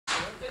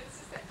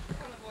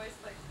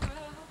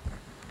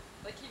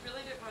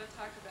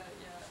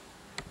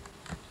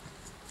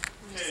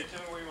Okay,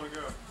 tell me where you want to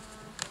go.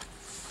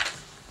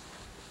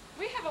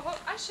 We have a whole.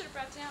 I should have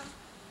brought down.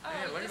 Oh,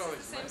 Man, look this at all is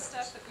these the same maps.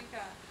 stuff that we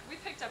got. We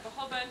picked up a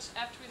whole bunch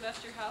after we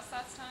left your house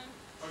last time.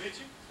 Oh, did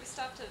you? We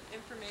stopped at an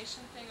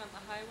information thing on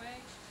the highway,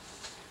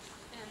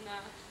 and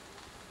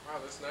Wow,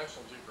 this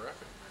National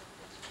Geographic.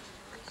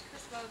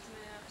 Chris loves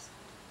maps.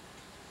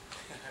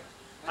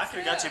 I could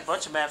have got you a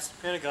bunch of maps at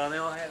the Pentagon. They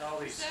all had all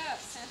What's these. that?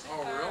 Santa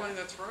Oh, Clara. really?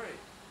 That's right.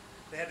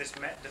 They had this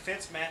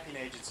defense mapping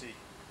agency.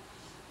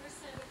 Where's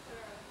Santa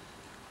Clara?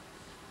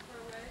 Far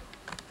away.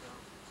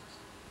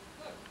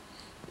 Look.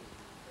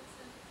 What's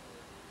Santa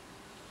Clara?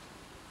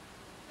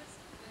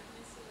 Let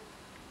me see.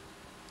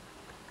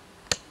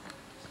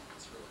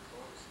 It's really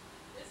close.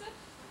 Is it?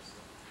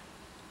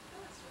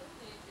 Oh, it's really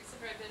neat. Except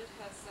for I bet it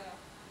has.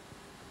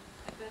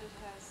 I bet it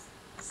has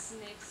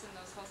snakes in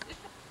those holes.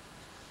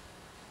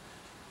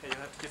 Hey, you'll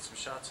have to get some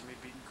shots of me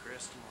beating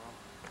Chris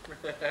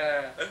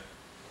tomorrow.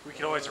 We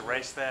could always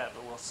erase that,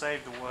 but we'll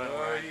save the one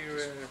where I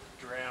just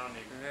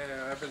drowning.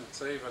 Yeah, I've been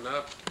saving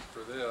up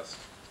for this.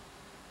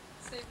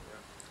 See? Yeah.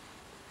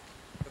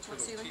 That's where What,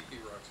 those ceiling? teepee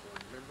rocks were,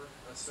 remember?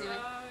 I Oh said,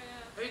 yeah.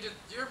 hey, did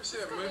you ever see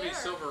that Still movie there.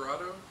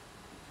 Silverado?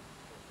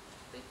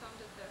 They found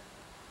it there.